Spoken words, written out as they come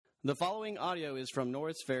The following audio is from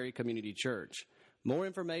Norris Ferry Community Church. More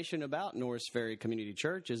information about Norris Ferry Community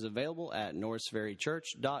Church is available at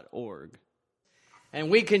norrisferrychurch.org.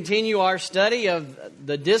 And we continue our study of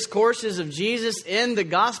the discourses of Jesus in the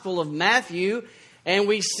Gospel of Matthew. And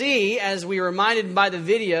we see, as we were reminded by the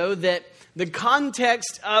video, that the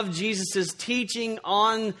context of Jesus' teaching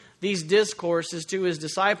on these discourses to his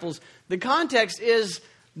disciples, the context is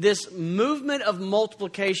this movement of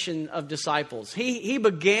multiplication of disciples.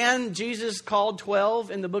 Jesus called 12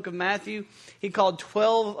 in the book of Matthew. He called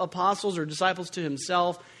 12 apostles or disciples to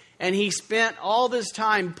himself. And he spent all this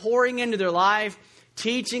time pouring into their life,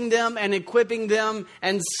 teaching them and equipping them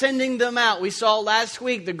and sending them out. We saw last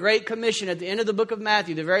week the Great Commission at the end of the book of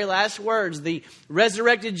Matthew, the very last words, the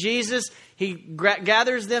resurrected Jesus. He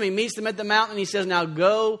gathers them, he meets them at the mountain, and he says, now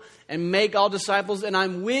go and make all disciples, and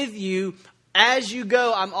I'm with you as you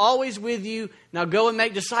go. I'm always with you. Now go and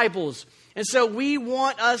make disciples. And so we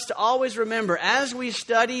want us to always remember, as we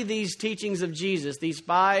study these teachings of Jesus, these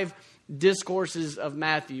 5 discourses of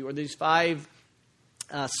Matthew, or these 5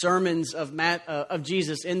 sermons of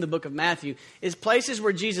Jesus in the book of Matthew, is places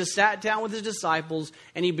where Jesus sat down with his disciples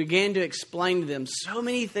and he began to explain to them so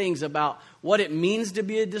many things about what it means to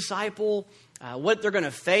be a disciple, what they're going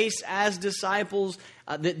to face as disciples,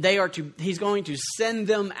 that he's going to send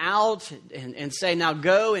them out and say, now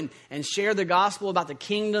go and share the gospel about the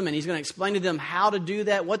kingdom. And he's going to explain to them how to do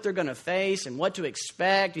that, what they're going to face and what to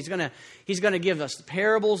expect. He's going to give us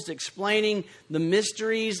parables explaining the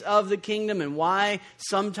mysteries of the kingdom and why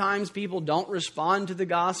sometimes people don't respond to the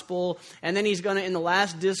gospel. And then he's going to, in the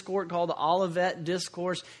last discourse called the Olivet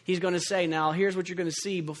Discourse, he's going to say, now here's what you're going to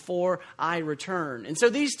see before I return. And so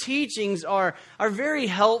these teachings are very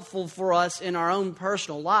helpful for us in our own personal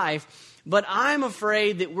life, but I'm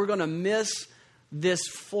afraid that we're going to miss this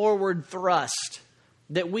forward thrust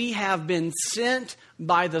that we have been sent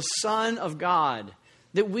by the Son of God,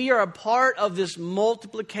 that we are a part of this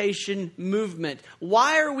multiplication movement.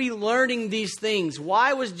 Why are we learning these things?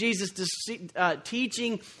 Why was Jesus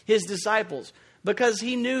teaching his disciples? Because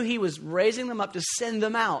he knew he was raising them up to send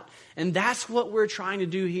them out. And that's what we're trying to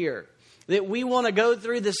do here. That we want to go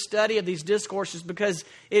through the study of these discourses because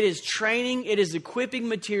it is training, it is equipping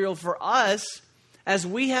material for us as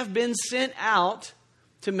we have been sent out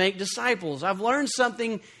to make disciples. I've learned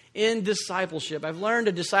something in discipleship. I've learned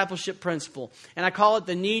a discipleship principle, and I call it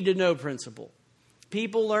the need-to-know principle.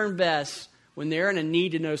 People learn best when they're in a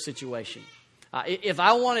need-to-know situation. If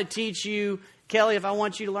I want to teach you, Kelly, if I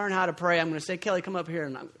want you to learn how to pray, I'm going to say, Kelly, come up here,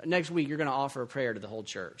 and next week you're going to offer a prayer to the whole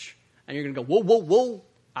church. And you're going to go, whoa, whoa, whoa.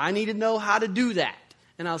 I need to know how to do that.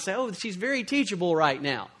 And I'll say, oh, she's very teachable right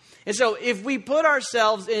now. And so if we put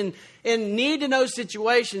ourselves in need-to-know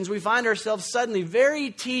situations, we find ourselves suddenly very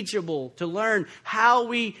teachable to learn how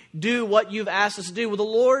we do what you've asked us to do. Well, the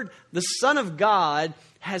Lord, the Son of God,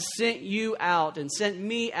 has sent you out and sent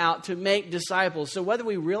me out to make disciples. So whether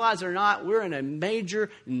we realize it or not, we're in a major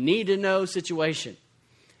need-to-know situation.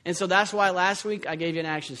 And so that's why last week I gave you an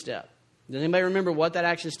action step. Does anybody remember what that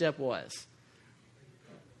action step was?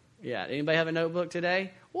 Yeah, anybody have a notebook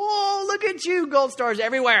today? Whoa, look at you, gold stars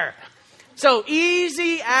everywhere. So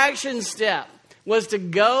easy action step was to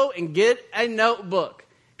go and get a notebook.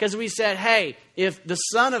 Because we said, hey, if the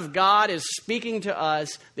Son of God is speaking to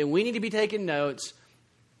us, then we need to be taking notes.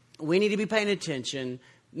 We need to be paying attention.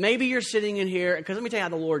 Maybe you're sitting in here, because let me tell you how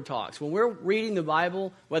the Lord talks. When we're reading the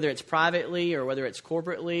Bible, whether it's privately or whether it's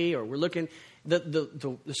corporately, or we're looking,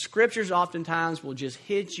 the scriptures oftentimes will just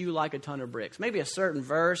hit you like a ton of bricks. Maybe a certain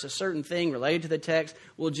verse, a certain thing related to the text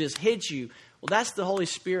will just hit you. Well, that's the Holy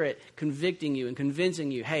Spirit convicting you and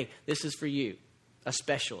convincing you, hey, this is for you,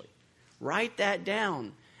 especially. Write that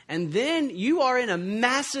down. And then you are in a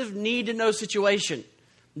massive need-to-know situation.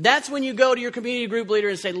 That's when you go to your community group leader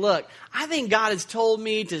and say, look, I think God has told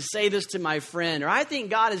me to say this to my friend, or I think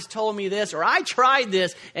God has told me this, or I tried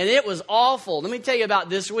this and it was awful. Let me tell you about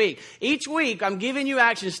this week. Each week I'm giving you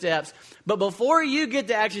action steps, but before you get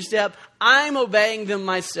to action step, I'm obeying them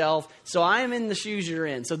myself, so I am in the shoes you're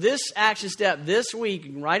in. So this action step this week,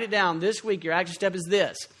 you can write it down, this week your action step is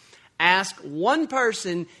this. Ask one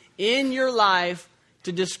person in your life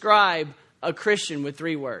to describe a Christian with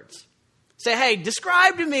 3 words. Say, hey,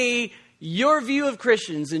 describe to me your view of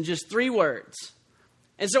Christians in just 3 words.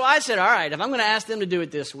 And so I said, all right, if I'm going to ask them to do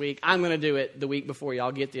it this week, I'm going to do it the week before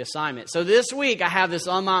y'all get the assignment. So this week I have this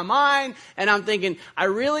on my mind, and I'm thinking, I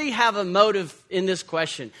really have a motive in this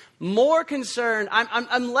question. More concerned,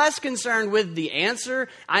 I'm less concerned with the answer.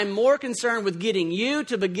 I'm more concerned with getting you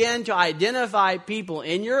to begin to identify people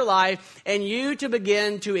in your life and you to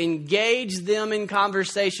begin to engage them in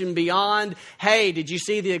conversation beyond, hey, did you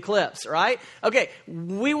see the eclipse, right? Okay,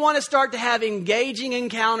 we want to start to have engaging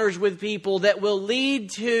encounters with people that will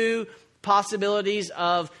lead to possibilities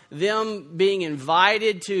of them being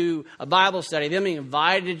invited to a Bible study, them being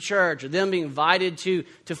invited to church, or them being invited to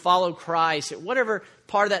follow Christ, at whatever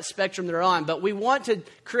part of that spectrum they're on. But we want to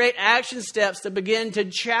create action steps to begin to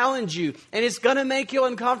challenge you. And it's going to make you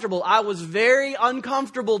uncomfortable. I was very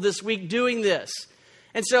uncomfortable this week doing this.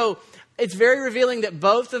 And so it's very revealing that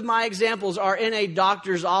both of my examples are in a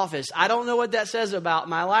doctor's office. I don't know what that says about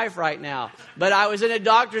my life right now, but I was in a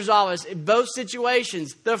doctor's office in both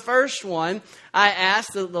situations. The first one, I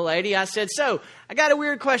asked the lady, I said, so I got a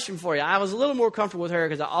weird question for you. I was a little more comfortable with her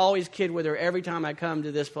because I always kid with her every time I come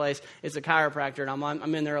to this place. It's a chiropractor, and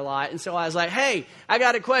I'm in there a lot. And so I was like, hey, I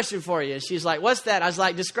got a question for you. She's like, what's that? I was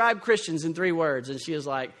like, describe Christians in 3 words. And she was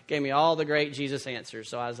like, gave me all the great Jesus answers.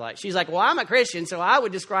 So I was like, she's like, well, I'm a Christian, so I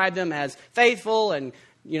would describe them as faithful and,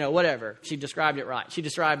 whatever. She described it right. She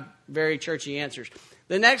described very churchy answers.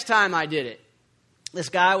 The next time I did it, this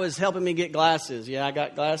guy was helping me get glasses. Yeah, I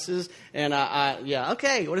got glasses. And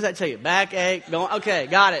okay, what does that tell you? Backache? Okay,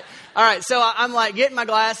 got it. All right, so I'm like getting my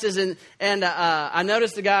glasses, and I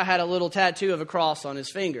noticed the guy had a little tattoo of a cross on his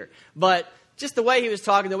finger. But just the way he was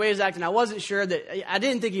talking, the way he was acting, I wasn't sure I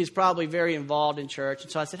didn't think he was probably very involved in church.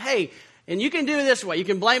 And so I said, hey, and you can do it this way. You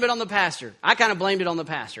can blame it on the pastor. I kind of blamed it on the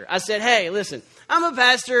pastor. I said, hey, listen, I'm a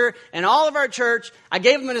pastor, and all of our church, I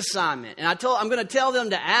gave them an assignment. And I'm going to tell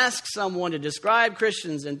them to ask someone to describe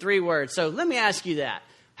Christians in 3 words. So let me ask you that.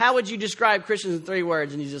 How would you describe Christians in 3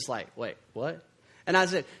 words? And he's just like, wait, what? And I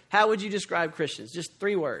said, how would you describe Christians? Just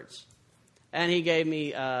 3 words. And he gave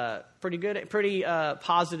me pretty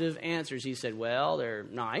positive answers. He said, well, they're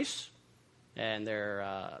nice. And they're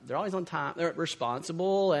always on time. They're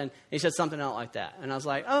responsible. And he said something else like that. And I was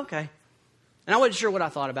like, oh, okay. And I wasn't sure what I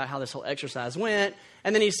thought about how this whole exercise went.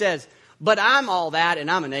 And then he says, but I'm all that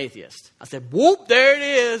and I'm an atheist. I said, whoop, there it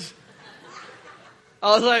is.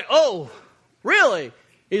 I was like, oh, really?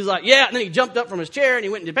 He's like, yeah. And then he jumped up from his chair and he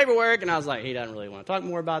went and did paperwork. And I was like, he doesn't really want to talk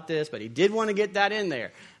more about this, but he did want to get that in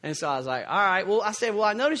there. And so I was like, all right. Well, I said, well,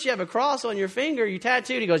 I noticed you have a cross on your finger. You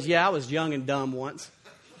tattooed. He goes, yeah, I was young and dumb once.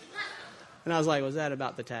 And I was like, was that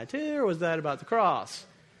about the tattoo or was that about the cross?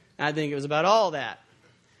 And I think it was about all that.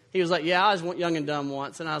 He was like, yeah, I was young and dumb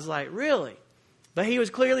once. And I was like, really? But he was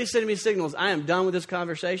clearly sending me signals. I am done with this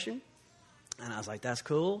conversation. And I was like, that's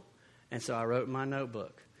cool. And so I wrote in my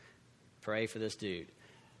notebook, pray for this dude.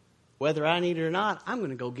 Whether I need it or not, I'm going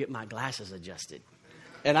to go get my glasses adjusted.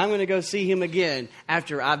 And I'm going to go see him again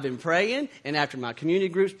after I've been praying and after my community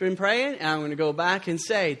group's been praying. And I'm going to go back and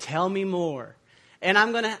say, tell me more. And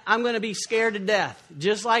I'm going to be scared to death,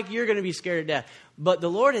 just like you're going to be scared to death. But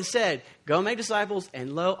the Lord has said, go make disciples,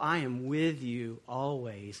 and lo, I am with you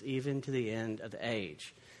always, even to the end of the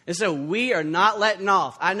age. And so we are not letting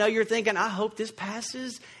off. I know you're thinking, I hope this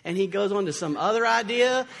passes, and he goes on to some other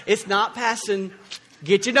idea. It's not passing.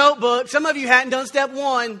 Get your notebook. Some of you hadn't done step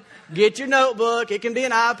 1. Get your notebook. It can be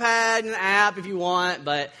an iPad, an app if you want,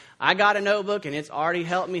 but I got a notebook, and it's already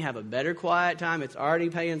helped me have a better quiet time. It's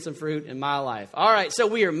already paying some fruit in my life. All right, so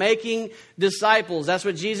we are making disciples. That's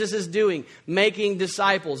what Jesus is doing, making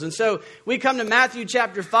disciples. And so we come to Matthew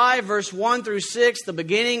chapter 5, verse 1 through 6, the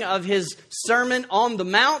beginning of his Sermon on the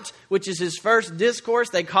Mount, which is his first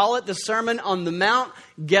discourse. They call it the Sermon on the Mount.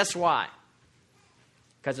 Guess why?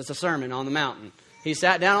 Because it's a sermon on the mountain. He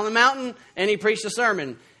sat down on the mountain, and he preached a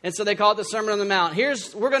sermon. And so they call it the Sermon on the Mount.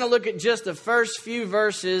 We're going to look at just the first few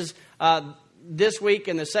verses this week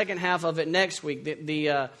and the second half of it next week.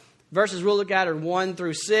 The verses we'll look at are 1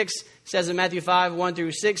 through 6. It says in Matthew 5, 1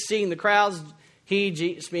 through 6, seeing the crowds,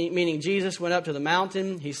 meaning Jesus, went up to the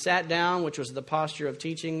mountain. He sat down, which was the posture of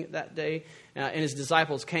teaching that day, and his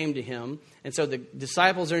disciples came to him. And so the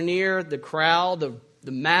disciples are near, the crowd,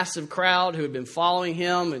 the massive crowd who had been following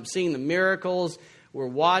him and seeing the miracles, we're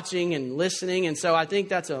watching and listening. And so I think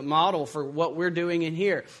that's a model for what we're doing in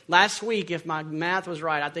here. Last week, if my math was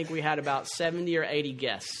right, I think we had about 70 or 80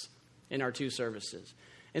 guests in our 2 services.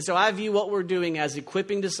 And so I view what we're doing as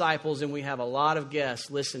equipping disciples, and we have a lot of guests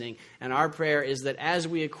listening. And our prayer is that as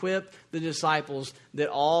we equip the disciples, that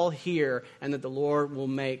all hear and that the Lord will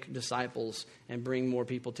make disciples and bring more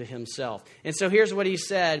people to himself. And so here's what he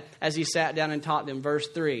said as he sat down and taught them. Verse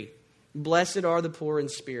 3. Blessed are the poor in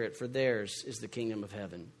spirit, for theirs is the kingdom of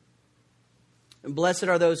heaven. And blessed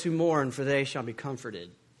are those who mourn, for they shall be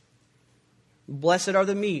comforted. Blessed are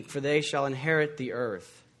the meek, for they shall inherit the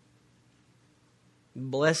earth.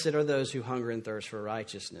 Blessed are those who hunger and thirst for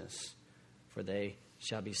righteousness, for they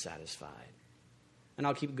shall be satisfied. And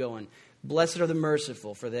I'll keep going. Blessed are the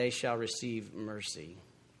merciful, for they shall receive mercy.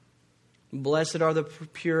 Blessed are the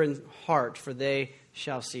pure in heart, for they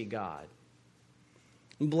shall see God.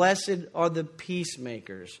 Blessed are the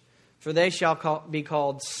peacemakers, for they shall be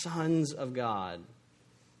called sons of God.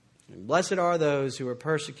 And blessed are those who are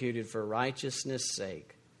persecuted for righteousness'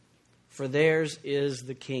 sake, for theirs is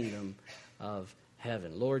the kingdom of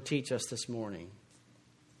heaven. Lord, teach us this morning.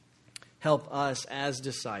 Help us as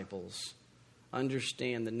disciples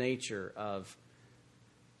understand the nature of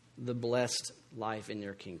the blessed life in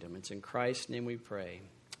your kingdom. It's in Christ's name we pray.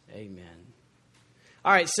 Amen.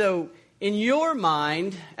 All right, so in your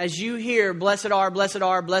mind, as you hear blessed are, blessed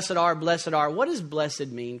are, blessed are, blessed are, what does blessed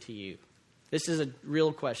mean to you? This is a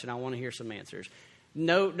real question. I want to hear some answers.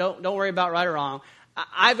 No, don't worry about right or wrong.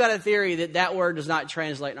 I've got a theory that word does not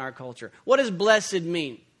translate in our culture. What does blessed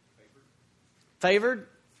mean? Favored?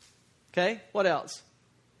 Okay, what else?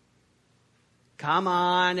 Come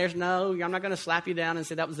on, I'm not going to slap you down and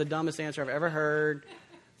say that was the dumbest answer I've ever heard.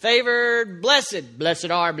 Favored, blessed. Blessed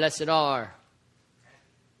are, blessed are.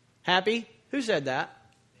 Happy? Who said that?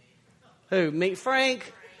 Who? Me?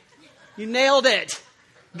 Frank? You nailed it.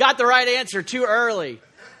 Got the right answer too early.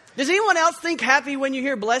 Does anyone else think happy when you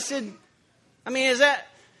hear blessed? I mean, is that...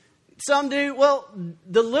 Some do. Well,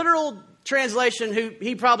 the literal translation,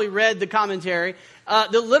 he probably read the commentary,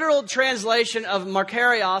 the literal translation of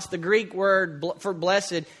makarios, the Greek word for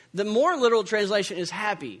blessed, the more literal translation is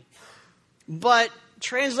happy. But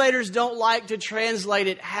translators don't like to translate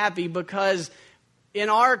it happy because in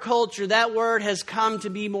our culture, that word has come to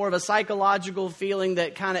be more of a psychological feeling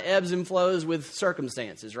that kind of ebbs and flows with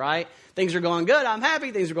circumstances, right? Things are going good, I'm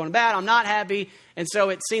happy. Things are going bad, I'm not happy. And so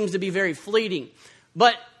it seems to be very fleeting.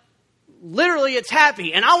 But literally, it's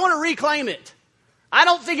happy, and I want to reclaim it. I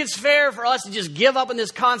don't think it's fair for us to just give up on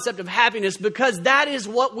this concept of happiness because that is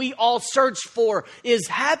what we all search for, is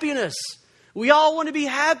happiness. We all want to be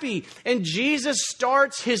happy. And Jesus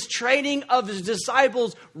starts his training of his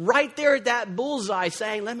disciples right there at that bullseye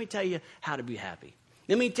saying, let me tell you how to be happy.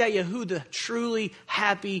 Let me tell you who the truly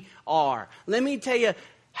happy are. Let me tell you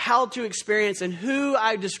how to experience and who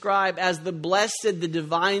I describe as the blessed, the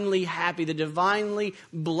divinely happy, the divinely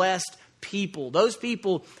blessed people. Those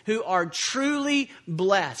people who are truly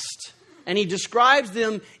blessed. And he describes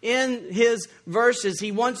them in his verses.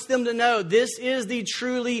 He wants them to know this is the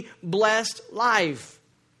truly blessed life.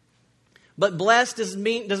 But blessed does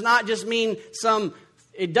not just mean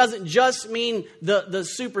it doesn't just mean the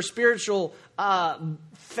super spiritual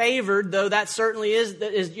favored, though that certainly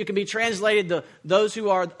is you can be translated those who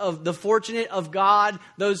are of the fortunate of God,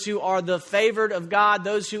 those who are the favored of God,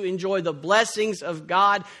 those who enjoy the blessings of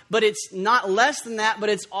God. But it's not less than that, but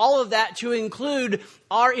it's all of that to include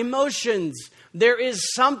our emotions. There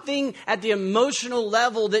is something at the emotional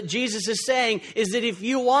level that Jesus is saying is that if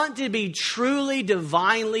you want to be truly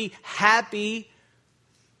divinely happy,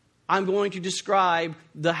 I'm going to describe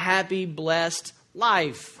the happy, blessed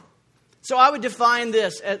life. So I would define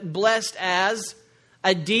this as blessed as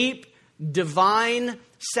a deep, divine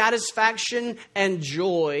satisfaction and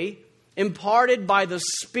joy imparted by the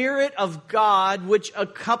Spirit of God, which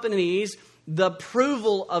accompanies the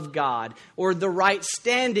approval of God, or the right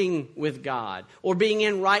standing with God, or being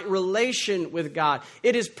in right relation with God.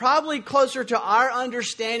 It is probably closer to our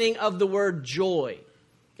understanding of the word joy.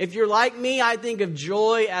 If you're like me, I think of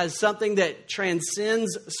joy as something that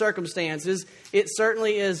transcends circumstances. It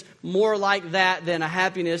certainly is more like that than a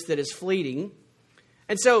happiness that is fleeting.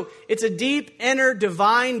 And so it's a deep inner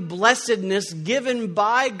divine blessedness given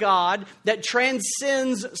by God that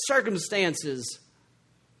transcends circumstances.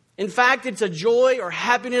 In fact, it's a joy or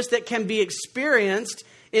happiness that can be experienced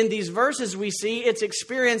in these verses we see. It's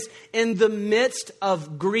experienced in the midst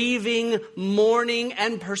of grieving, mourning,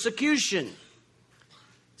 and persecution.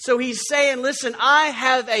 So he's saying, listen, I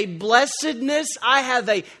have a blessedness, I have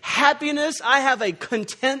a happiness, I have a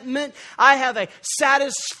contentment, I have a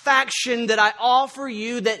satisfaction that I offer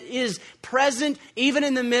you that is present even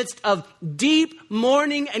in the midst of deep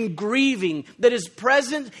mourning and grieving, that is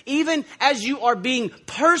present even as you are being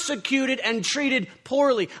persecuted and treated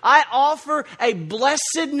poorly. I offer a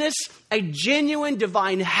blessedness, a genuine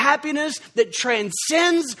divine happiness that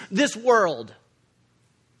transcends this world.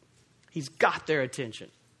 He's got their attention.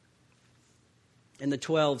 and the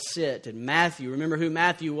 12 sit. And Matthew, remember who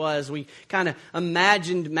Matthew was? We kind of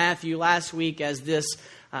imagined Matthew last week as this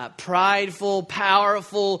prideful,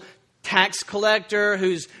 powerful tax collector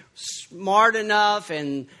who's smart enough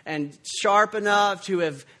and sharp enough to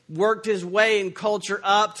have worked his way in culture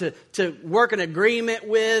up to work an agreement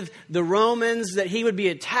with the Romans that he would be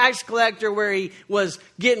a tax collector where he was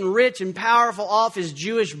getting rich and powerful off his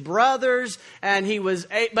Jewish brothers. And he was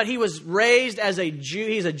raised as a Jew.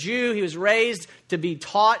 He's a Jew. He was raised to be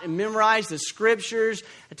taught and memorize the Scriptures,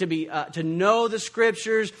 to know the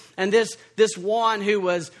Scriptures. And this one who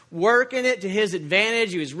was working it to his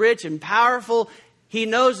advantage, he was rich and powerful. He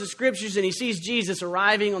knows the Scriptures and he sees Jesus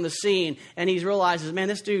arriving on the scene and he realizes, man,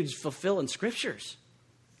 this dude's fulfilling Scriptures.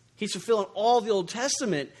 He's fulfilling all the Old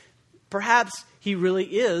Testament. Perhaps he really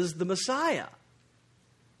is the Messiah.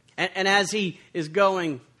 And as he is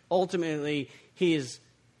going, ultimately, he is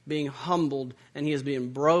being humbled and he is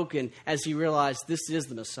being broken as he realizes this is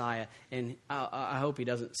the Messiah. And I hope he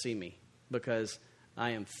doesn't see me because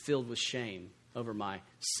I am filled with shame over my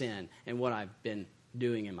sin and what I've been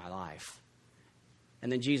doing in my life.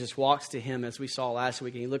 And then Jesus walks to him, as we saw last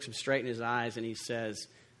week, and he looks him straight in his eyes and he says,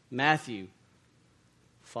 Matthew,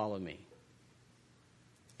 follow me.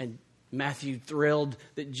 And Matthew, thrilled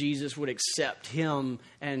that Jesus would accept him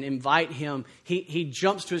and invite him, he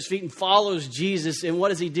jumps to his feet and follows Jesus. And what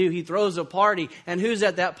does he do? He throws a party. And who's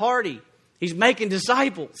at that party? He's making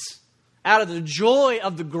disciples. Out of the joy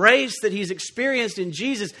of the grace that he's experienced in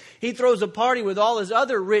Jesus, he throws a party with all his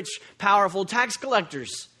other rich, powerful tax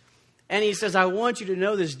collectors. And he says, I want you to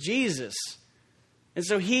know this Jesus. And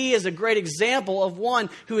so he is a great example of one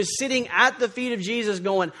who is sitting at the feet of Jesus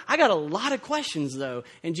going, I got a lot of questions though.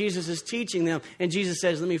 And Jesus is teaching them. And Jesus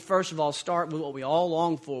says, let me first of all start with what we all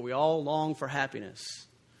long for. We all long for happiness.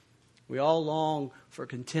 We all long for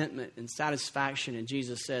contentment and satisfaction. And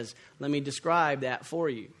Jesus says, let me describe that for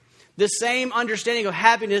you. This same understanding of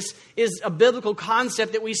happiness is a biblical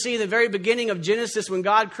concept that we see in the very beginning of Genesis when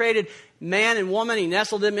God created man and woman. He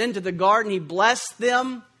nestled them into the garden. He blessed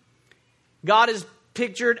them. God is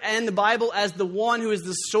pictured in the Bible as the one who is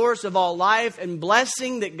the source of all life and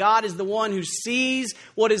blessing, that God is the one who sees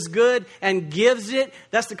what is good and gives it.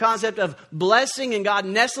 That's the concept of blessing, and God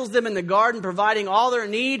nestles them in the garden, providing all their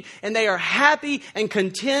need, and they are happy and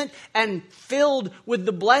content and filled with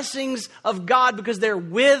the blessings of God because they're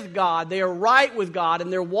with God, they are right with God, and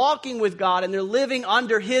they're walking with God, and they're living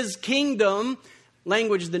under His kingdom.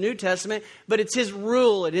 Language of the New Testament, but it's His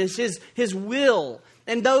rule, it is His will.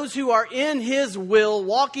 And those who are in His will,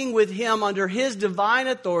 walking with Him under His divine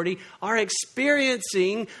authority, are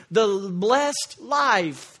experiencing the blessed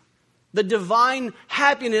life, the divine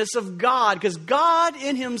happiness of God. Because God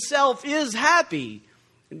in Himself is happy.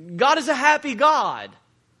 God is a happy God.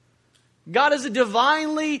 God is a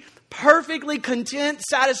divinely, perfectly content,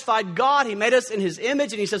 satisfied God. He made us in His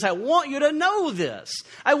image, and He says, I want you to know this.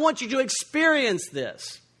 I want you to experience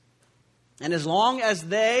this. And as long as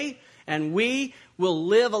they and we will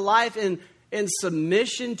live a life in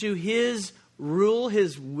submission to His rule,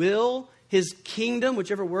 His will, His kingdom,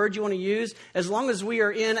 whichever word you want to use, as long as we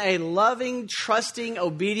are in a loving, trusting,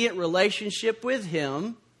 obedient relationship with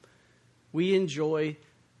Him, we enjoy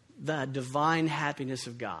the divine happiness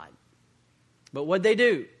of God. But what'd they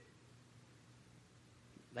do?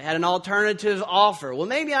 They had an alternative offer. Well,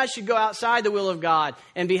 maybe I should go outside the will of God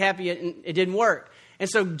and be happy. It didn't work. And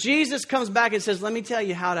so Jesus comes back and says, let me tell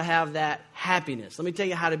you how to have that happiness. Let me tell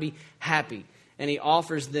you how to be happy. And He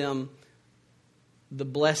offers them the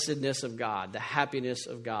blessedness of God, the happiness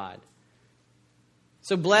of God.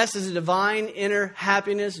 So blessed is a divine inner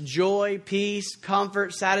happiness, joy, peace,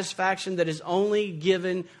 comfort, satisfaction that is only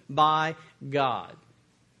given by God.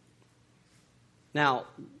 Now,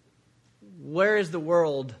 where is the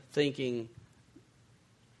world thinking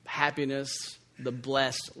happiness, the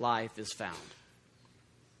blessed life is found?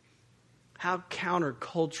 How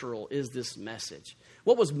countercultural is this message?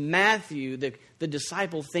 What was Matthew, the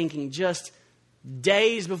disciple, thinking just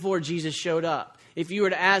days before Jesus showed up? If you were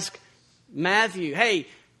to ask Matthew, hey,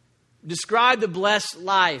 describe the blessed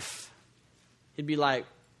life, he'd be like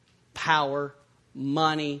power,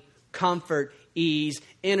 money, comfort, ease,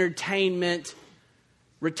 entertainment,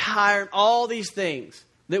 retirement, all these things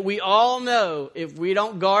that we all know if we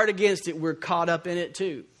don't guard against it, we're caught up in it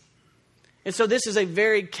too. And so this is a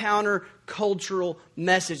very countercultural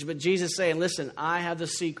message. But Jesus is saying, listen, I have the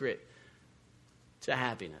secret to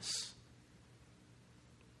happiness.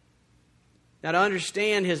 Now, to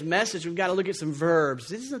understand His message, we've got to look at some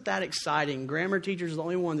verbs. Isn't that exciting? Grammar teachers are the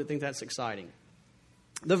only ones that think that's exciting.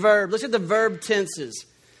 The verb. Let's at the verb tenses.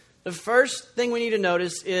 The first thing we need to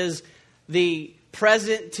notice is the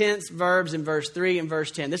present tense verbs in verse 3 and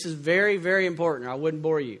verse 10. This is very, very important. I wouldn't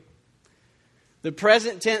bore you. The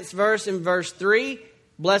present tense verse in verse 3,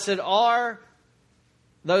 blessed are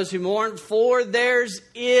those who mourn, for theirs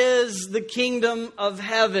is the kingdom of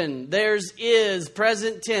heaven. Theirs is,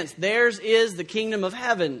 present tense, theirs is the kingdom of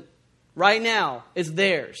heaven. Right now, it's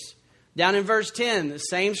theirs. Down in verse 10, the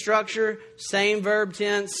same structure, same verb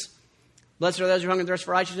tense. Blessed are those who hunger and thirst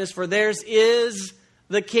for righteousness, for theirs is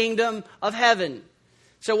the kingdom of heaven.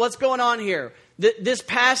 So what's going on here? This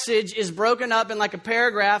passage is broken up in like a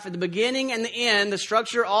paragraph at the beginning and the end, the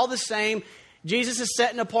structure all the same. Jesus is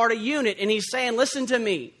setting apart a unit, and he's saying, listen to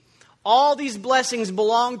me. All these blessings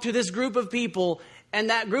belong to this group of people, and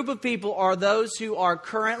that group of people are those who are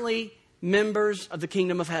currently members of the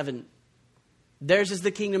kingdom of heaven. Theirs is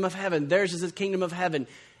the kingdom of heaven. Theirs is the kingdom of heaven.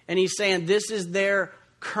 And he's saying this is their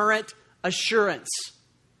current assurance.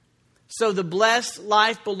 So the blessed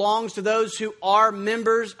life belongs to those who are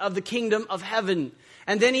members of the kingdom of heaven.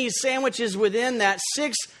 And then he sandwiches within that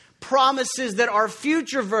 6 promises that are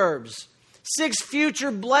future verbs. 6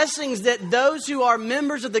 future blessings that those who are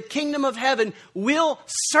members of the kingdom of heaven will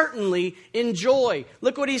certainly enjoy.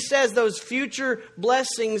 Look what he says those future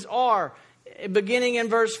blessings are. Beginning in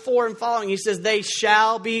verse 4 and following, he says, they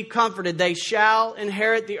shall be comforted. They shall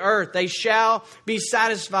inherit the earth. They shall be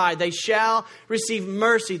satisfied. They shall receive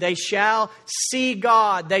mercy. They shall see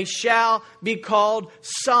God. They shall be called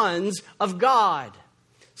sons of God.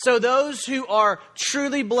 So those who are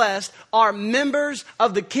truly blessed are members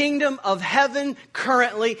of the kingdom of heaven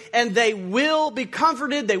currently, and they will be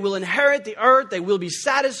comforted. They will inherit the earth. They will be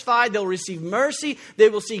satisfied. They'll receive mercy. They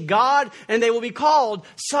will see God, and they will be called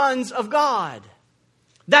sons of God.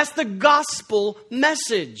 That's the gospel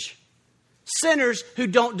message. Sinners who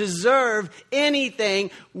don't deserve anything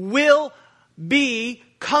will be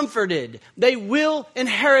comforted. They will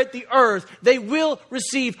inherit the earth. They will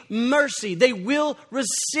receive mercy. They will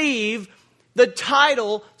receive the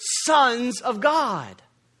title sons of God.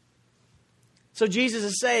 So Jesus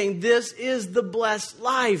is saying, this is the blessed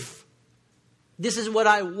life. This is what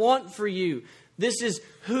I want for you. This is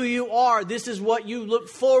who you are. This is what you look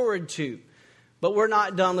forward to. But we're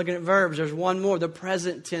not done looking at verbs. There's one more, the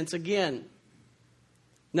present tense again.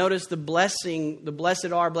 Notice the blessing, the blessed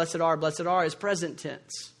are is present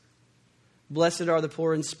tense. Blessed are the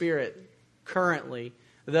poor in spirit. Currently,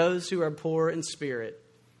 those who are poor in spirit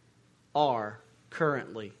are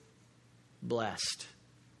currently blessed.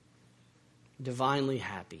 Divinely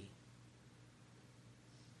happy.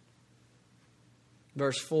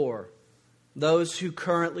 Verse 4. Those who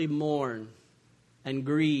currently mourn and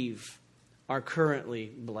grieve are currently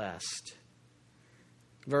blessed.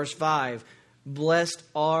 Verse 5. Blessed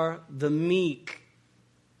are the meek.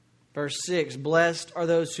 Verse 6, blessed are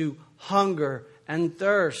those who hunger and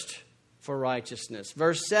thirst for righteousness.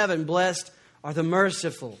 Verse 7, blessed are the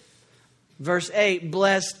merciful. Verse 8,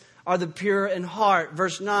 blessed are the pure in heart.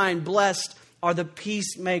 Verse 9, blessed are the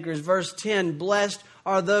peacemakers. Verse 10, blessed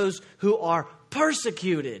are those who are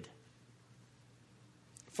persecuted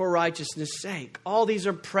for righteousness' sake. All these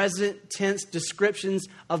are present tense descriptions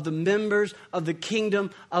of the members of the kingdom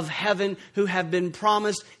of heaven who have been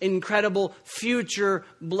promised incredible future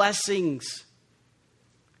blessings.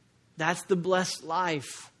 That's the blessed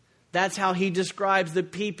life. That's how he describes the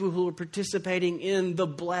people who are participating in the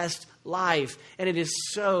blessed life. And it is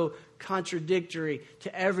so contradictory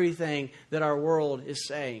to everything that our world is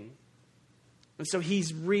saying. And so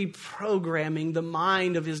he's reprogramming the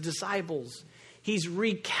mind of his disciples. He's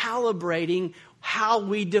recalibrating how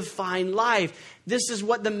we define life. This is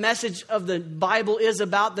what the message of the Bible is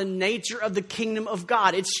about, the nature of the kingdom of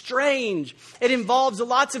God. It's strange. It involves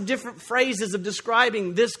lots of different phrases of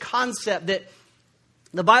describing this concept that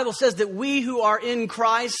the Bible says that we who are in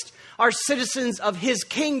Christ are citizens of his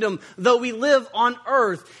kingdom, though we live on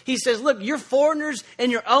earth. He says, look, you're foreigners in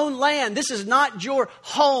your own land. This is not your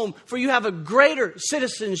home, for you have a greater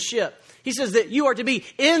citizenship. He says that you are to be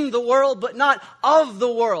in the world, but not of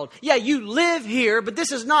the world. Yeah, you live here, but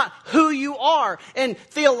this is not who you are. And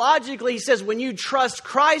theologically, he says, when you trust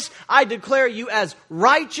Christ, I declare you as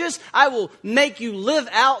righteous. I will make you live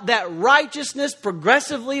out that righteousness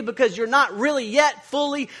progressively because you're not really yet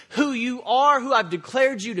fully who you are, who I've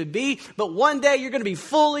declared you to be. be, but one day you're going to be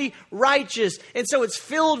fully righteous. And so it's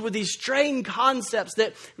filled with these strange concepts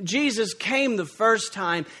that Jesus came the first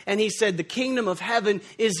time and he said the kingdom of heaven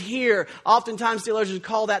is here. Oftentimes theologians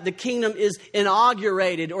call that the kingdom is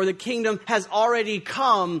inaugurated, or the kingdom has already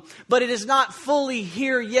come, but it is not fully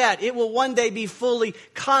here yet. It will one day be fully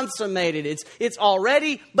consummated. It's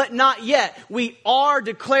already, but not yet. We are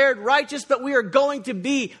declared righteous, but we are going to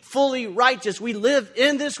be fully righteous. We live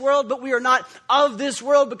in this world, but we are not of this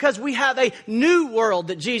world, because we have a new world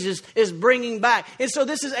that Jesus is bringing back. And so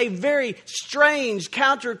this is a very strange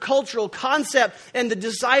countercultural concept, and the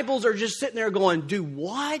disciples are just sitting there going, do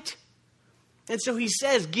what? And so he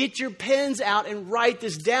says, get your pens out and write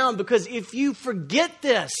this down, because if you forget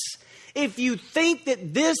this, if you think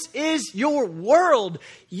that this is your world,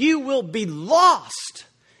 you will be lost,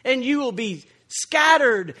 and you will be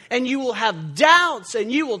scattered, and you will have doubts,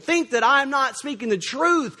 and you will think that I'm not speaking the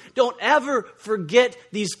truth. Don't ever forget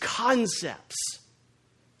these concepts.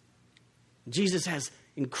 Jesus has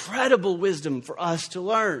incredible wisdom for us to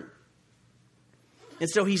learn. And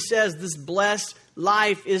so he says this blessed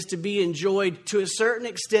life is to be enjoyed to a certain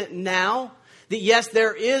extent now. That yes,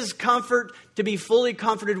 there is comfort to be fully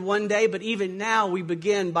comforted one day, but even now we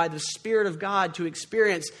begin by the Spirit of God to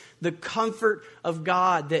experience the comfort of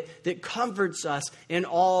God that comforts us in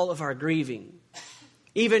all of our grieving.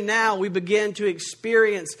 Even now we begin to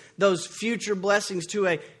experience those future blessings to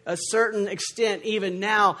a certain extent even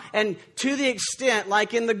now. And to the extent,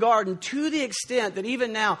 like in the garden, to the extent that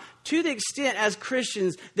even now, to the extent as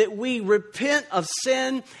Christians that we repent of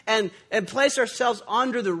sin and place ourselves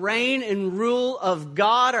under the reign and rule of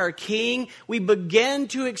God, our King, we begin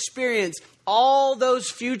to experience all those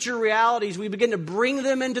future realities. We begin to bring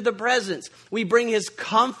them into the presence. We bring His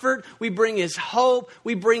comfort. We bring His hope.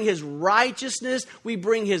 We bring His righteousness. We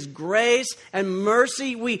bring His grace and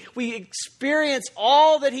mercy. We experience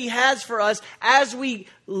all that He has for us as we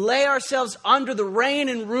lay ourselves under the reign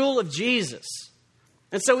and rule of Jesus.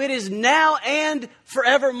 And so it is now and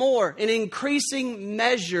forevermore, in increasing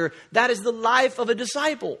measure. That is the life of a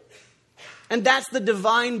disciple. And that's the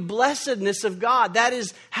divine blessedness of God. That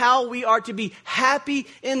is how we are to be happy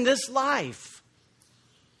in this life.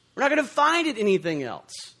 We're not going to find it in anything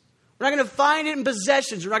else. We're not going to find it in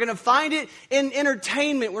possessions. We're not going to find it in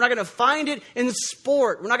entertainment. We're not going to find it in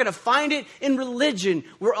sport. We're not going to find it in religion.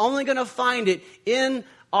 We're only going to find it in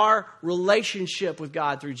our relationship with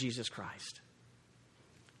God through Jesus Christ.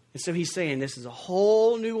 And so he's saying this is a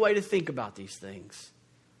whole new way to think about these things.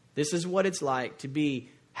 This is what it's like to be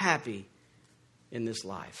happy in this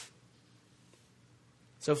life.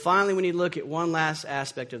 So finally, we need to look at one last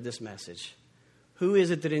aspect of this message. Who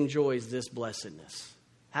is it that enjoys this blessedness?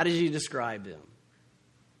 How does he describe them?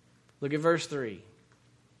 Look at verse 3.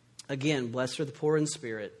 Again, blessed are the poor in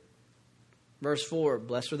spirit. Verse 4,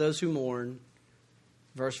 blessed are those who mourn.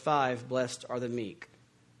 Verse 5, blessed are the meek.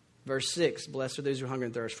 Verse 6, blessed are those who hunger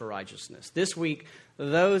and thirst for righteousness. This week,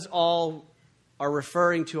 those all are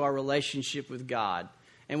referring to our relationship with God.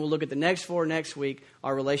 And we'll look at the next four next week,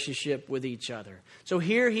 our relationship with each other. So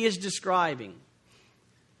here he is describing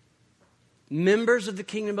members of the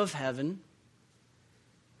kingdom of heaven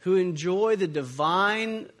who enjoy the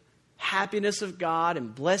divine happiness of God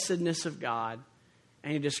and blessedness of God.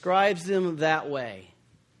 And he describes them that way.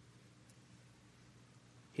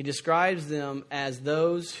 He describes them as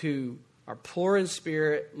those who are poor in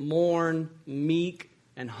spirit, mourn, meek,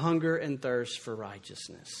 and hunger and thirst for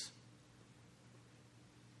righteousness.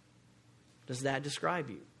 Does that describe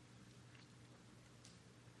you?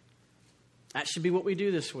 That should be what we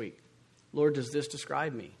do this week. Lord, does this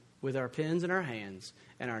describe me? With our pens in our hands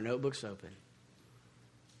and our notebooks open.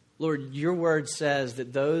 Lord, your word says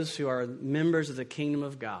that those who are members of the kingdom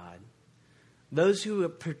of God, those who are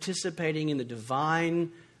participating in the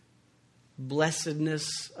divine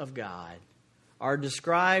blessedness of God, are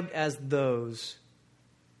described as those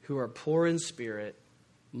who are poor in spirit,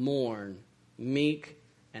 mourn, meek,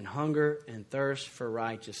 and hunger and thirst for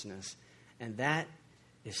righteousness. And that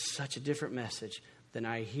is such a different message than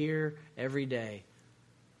I hear every day.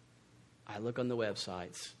 I look on the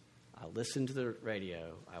websites. I listen to the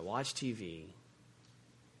radio. I watch TV.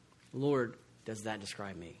 Lord, does that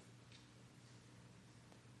describe me?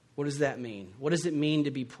 What does that mean? What does it mean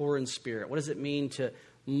to be poor in spirit? What does it mean to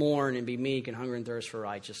mourn and be meek and hunger and thirst for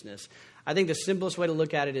righteousness? I think the simplest way to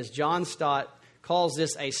look at it is John Stott calls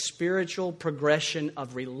this a spiritual progression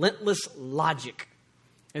of relentless logic.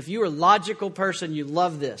 If you're a logical person, you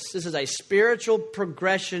love this. This is a spiritual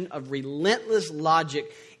progression of relentless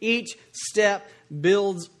logic. Each step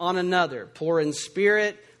builds on another. Poor in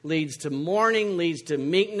spirit leads to mourning, leads to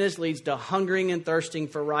meekness, leads to hungering and thirsting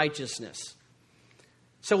for righteousness.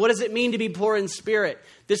 So what does it mean to be poor in spirit?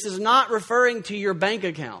 This is not referring to your bank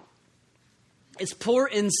account. It's poor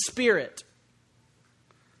in spirit.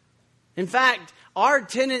 In fact, our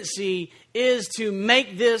tendency is to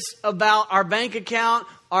make this about our bank account,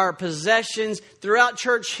 our possessions. Throughout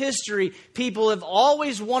church history, people have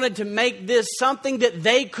always wanted to make this something that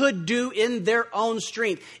they could do in their own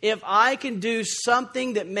strength. If I can do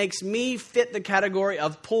something that makes me fit the category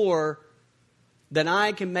of poor, then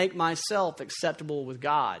I can make myself acceptable with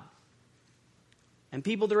God. And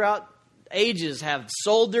people throughout ages have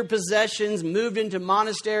sold their possessions, moved into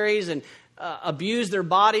monasteries, and abused their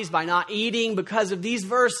bodies by not eating because of these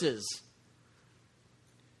verses.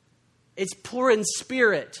 It's poor in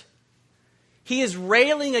spirit. He is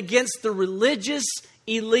railing against the religious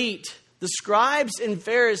elite, the scribes and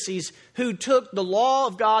Pharisees, who took the law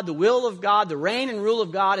of God, the will of God, the reign and rule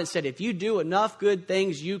of God, and said, if you do enough good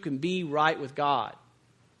things, you can be right with God.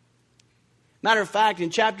 Matter of fact, in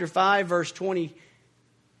chapter 5, verse 20,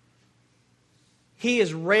 he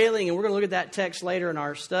is railing, and we're going to look at that text later in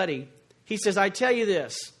our study. He says, I tell you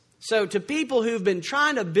this. So to people who've been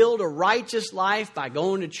trying to build a righteous life by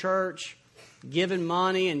going to church, giving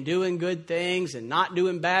money and doing good things and not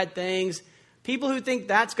doing bad things, people who think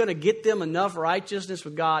that's going to get them enough righteousness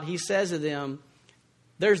with God, he says to them,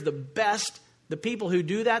 there's the best, the people who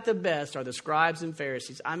do that the best are the scribes and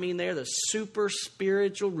Pharisees. I mean, they're the super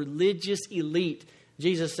spiritual, religious elite.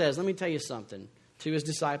 Jesus says, let me tell you something. To his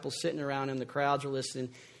disciples sitting around him, the crowds are listening.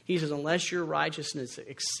 He says, unless your righteousness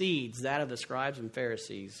exceeds that of the scribes and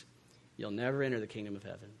Pharisees, you'll never enter the kingdom of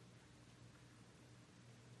heaven.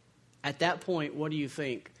 At that point, what do you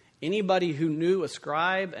think? Anybody who knew a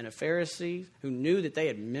scribe and a Pharisee, who knew that they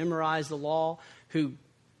had memorized the law, who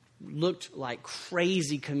looked like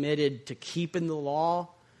crazy committed to keeping the law,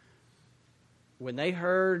 when they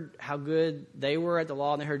heard how good they were at the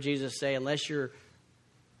law and they heard Jesus say, unless your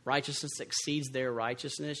righteousness exceeds their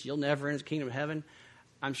righteousness, you'll never enter the kingdom of heaven,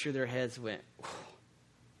 I'm sure their heads went, whew.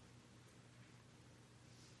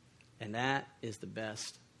 And that is the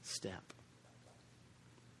best step.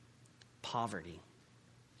 Poverty.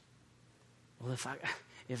 Well,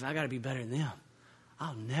 if I got to be better than them,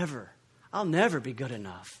 I'll never be good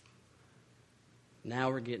enough.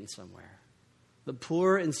 Now we're getting somewhere. The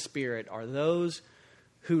poor in spirit are those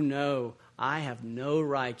who know I have no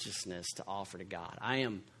righteousness to offer to God. I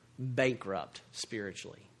am bankrupt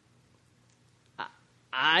spiritually.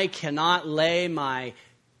 I cannot lay my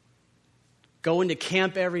going to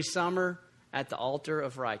camp every summer at the altar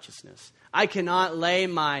of righteousness. I cannot lay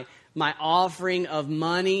my offering of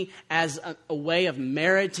money as a way of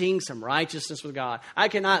meriting some righteousness with God. I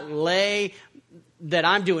cannot lay that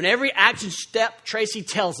I'm doing every action step Tracy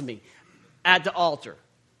tells me at the altar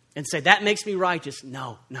and say, that makes me righteous.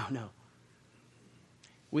 No.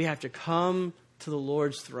 We have to come to the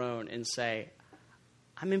Lord's throne and say,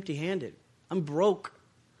 I'm empty-handed. I'm broke.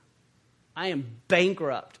 I am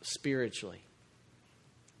bankrupt spiritually.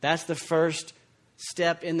 That's the first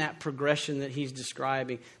step in that progression that he's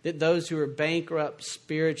describing. That those who are bankrupt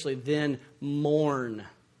spiritually then mourn.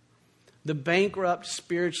 The bankrupt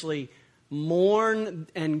spiritually mourn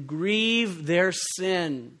and grieve their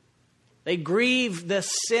sin. They grieve the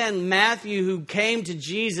sin. Matthew, who came to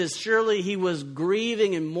Jesus, surely he was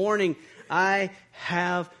grieving and mourning. I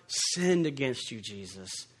have sinned against you,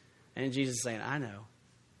 Jesus. And Jesus is saying, I know.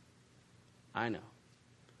 And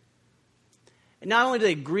not only do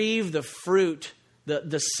they grieve the fruit,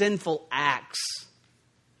 the sinful acts,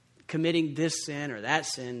 committing this sin or that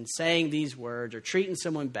sin, saying these words, or treating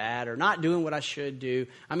someone bad, or not doing what I should do.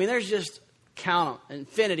 I mean, there's just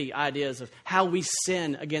infinity ideas of how we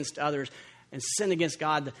sin against others and sin against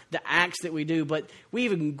God, the acts that we do. But we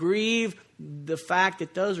even grieve the fact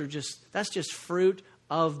that that's just fruit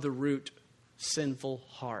of the root sinful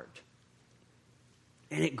heart.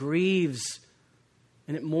 And it grieves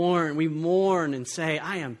and we mourn and say,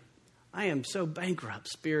 I am so bankrupt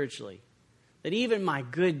spiritually that even my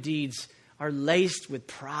good deeds are laced with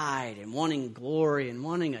pride and wanting glory and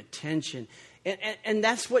wanting attention. And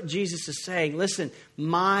that's what Jesus is saying. Listen,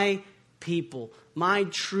 my people, my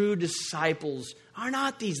true disciples are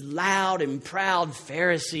not these loud and proud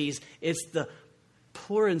Pharisees. It's the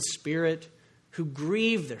poor in spirit who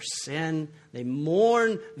grieve their sin. They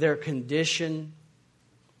mourn their condition.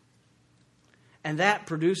 And that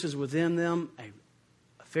produces within them a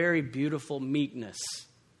very beautiful meekness.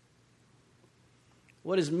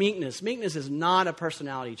 What is meekness? Meekness is not a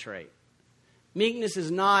personality trait. Meekness is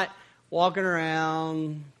not walking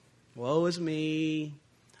around, woe is me,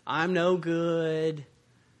 I'm no good.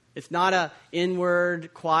 It's not an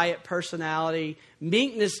inward, quiet personality.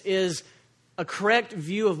 Meekness is a correct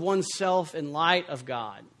view of oneself in light of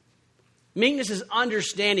God. Meekness is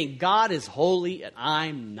understanding God is holy and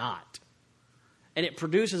I'm not. And it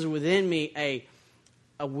produces within me a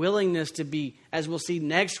willingness to be, as we'll see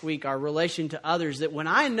next week, our relation to others, that when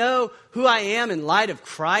I know who I am in light of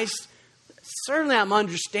Christ, certainly I'm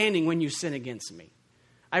understanding when you sin against me.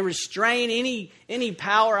 I restrain any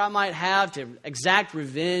power I might have to exact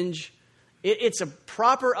revenge. It's a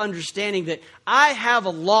proper understanding that I have a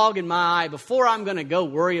log in my eye before I'm going to go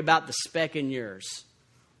worry about the speck in yours.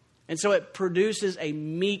 And so it produces a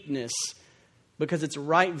meekness because it's a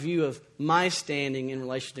right view of my standing in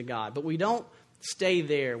relation to God. But we don't stay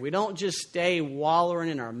there. We don't just stay wallowing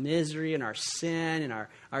in our misery and our sin and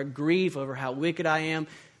our grief over how wicked I am.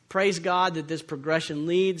 Praise God that this progression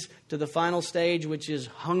leads to the final stage, which is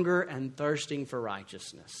hunger and thirsting for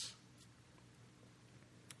righteousness.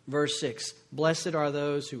 Verse 6, blessed are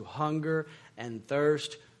those who hunger and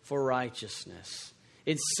thirst for righteousness.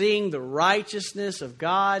 It's seeing the righteousness of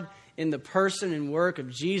God in the person and work of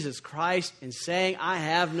Jesus Christ and saying, I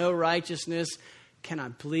have no righteousness. Can I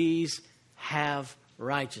please have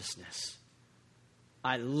righteousness?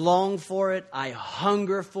 I long for it. I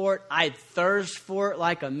hunger for it. I thirst for it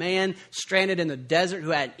like a man stranded in the desert who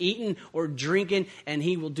hadn't eaten or drinking, and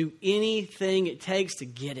he will do anything it takes to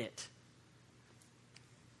get it.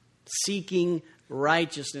 Seeking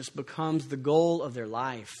righteousness becomes the goal of their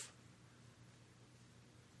life.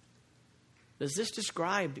 Does this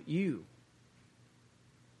describe you?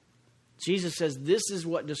 Jesus says this is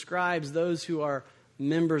what describes those who are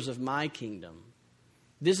members of my kingdom.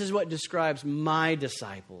 This is what describes my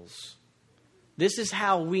disciples. This is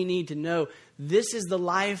how we need to know. This is the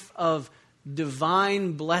life of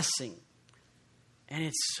divine blessing. And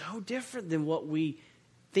it's so different than what we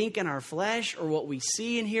think in our flesh or what we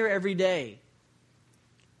see and hear every day.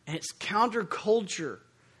 And it's counterculture.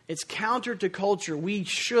 It's counter to culture. We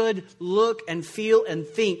should look and feel and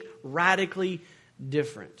think radically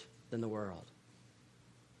different than the world.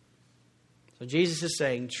 So Jesus is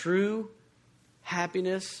saying true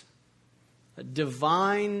happiness,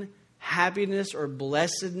 divine happiness or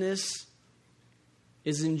blessedness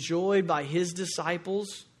is enjoyed by His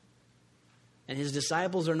disciples. And His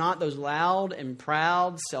disciples are not those loud and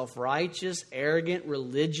proud, self-righteous, arrogant,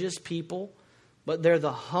 religious people, but they're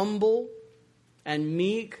the humble and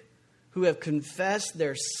meek who have confessed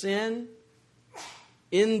their sin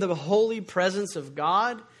in the holy presence of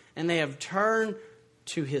God, and they have turned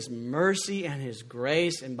to His mercy and His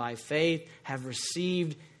grace, and by faith have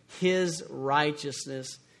received His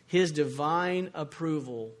righteousness, His divine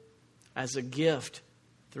approval as a gift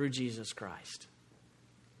through Jesus Christ.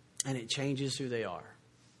 And it changes who they are.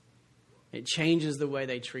 It changes the way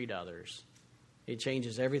they treat others. It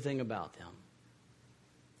changes everything about them.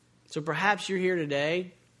 So perhaps you're here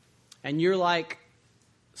today and you're like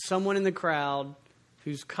someone in the crowd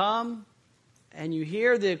who's come and you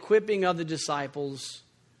hear the equipping of the disciples.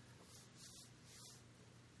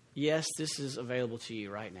 Yes, this is available to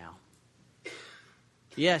you right now.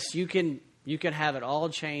 Yes, you can have it all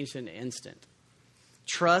changed in an instant.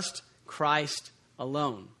 Trust Christ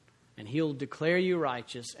alone, and He'll declare you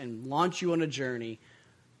righteous and launch you on a journey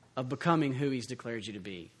of becoming who He's declared you to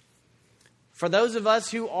be. For those of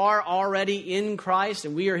us who are already in Christ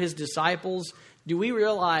and we are His disciples, do we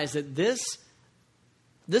realize that this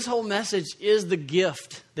whole message is the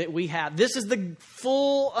gift that we have? This is the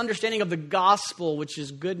full understanding of the gospel, which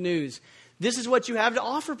is good news. This is what you have to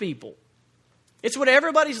offer people. It's what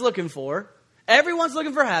everybody's looking for. Everyone's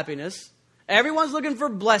looking for happiness. Everyone's looking for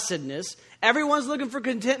blessedness. Everyone's looking for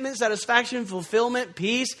contentment, satisfaction, fulfillment,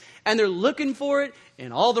 peace. And they're looking for it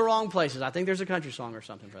in all the wrong places. I think there's a country song or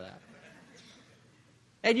something for that.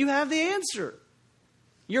 And you have the answer.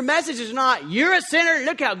 Your message is not, you're a sinner,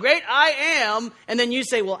 look how great I am. And then you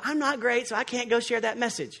say, well, I'm not great, so I can't go share that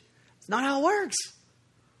message. It's not how it works.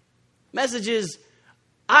 Message is,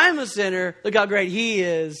 I'm a sinner, look how great He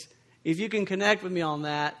is. If you can connect with me on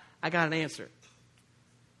that, I got an answer.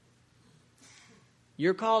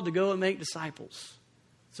 You're called to go and make disciples.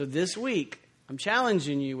 So this week, I'm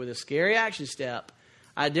challenging you with a scary action step.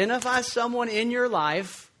 Identify someone in your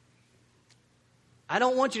life. I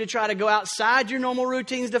don't want you to try to go outside your normal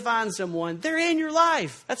routines to find someone. They're in your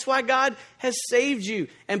life. That's why God has saved you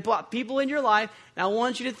and put people in your life. And I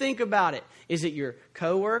want you to think about it. Is it your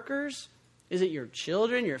coworkers? Is it your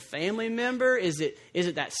children, your family member? Is it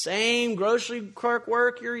that same grocery clerk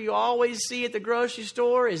worker you always see at the grocery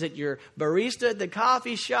store? Is it your barista at the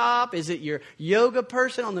coffee shop? Is it your yoga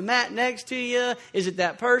person on the mat next to you? Is it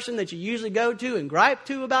that person that you usually go to and gripe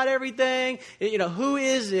to about everything? Who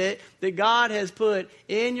is it that God has put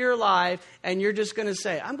in your life and you're just going to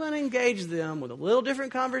say, I'm going to engage them with a little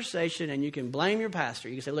different conversation, and you can blame your pastor.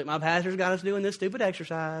 You can say, look, my pastor's got us doing this stupid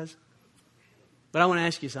exercise. But I want to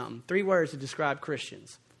ask you something. 3 words to describe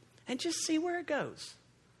Christians. And just see where it goes.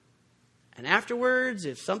 And afterwards,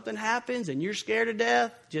 if something happens and you're scared to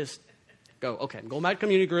death, just go, okay, I'm going back to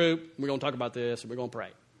community group. We're going to talk about this and we're going to pray.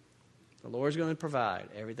 The Lord's going to provide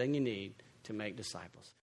everything you need to make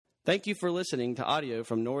disciples. Thank you for listening to audio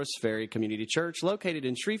from Norris Ferry Community Church located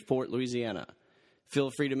in Shreveport, Louisiana.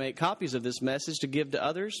 Feel free to make copies of this message to give to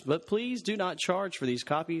others, but please do not charge for these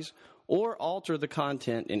copies or alter the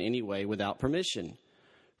content in any way without permission.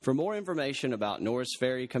 For more information about Norris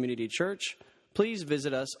Ferry Community Church, please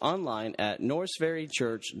visit us online at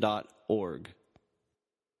norrisferrychurch.org.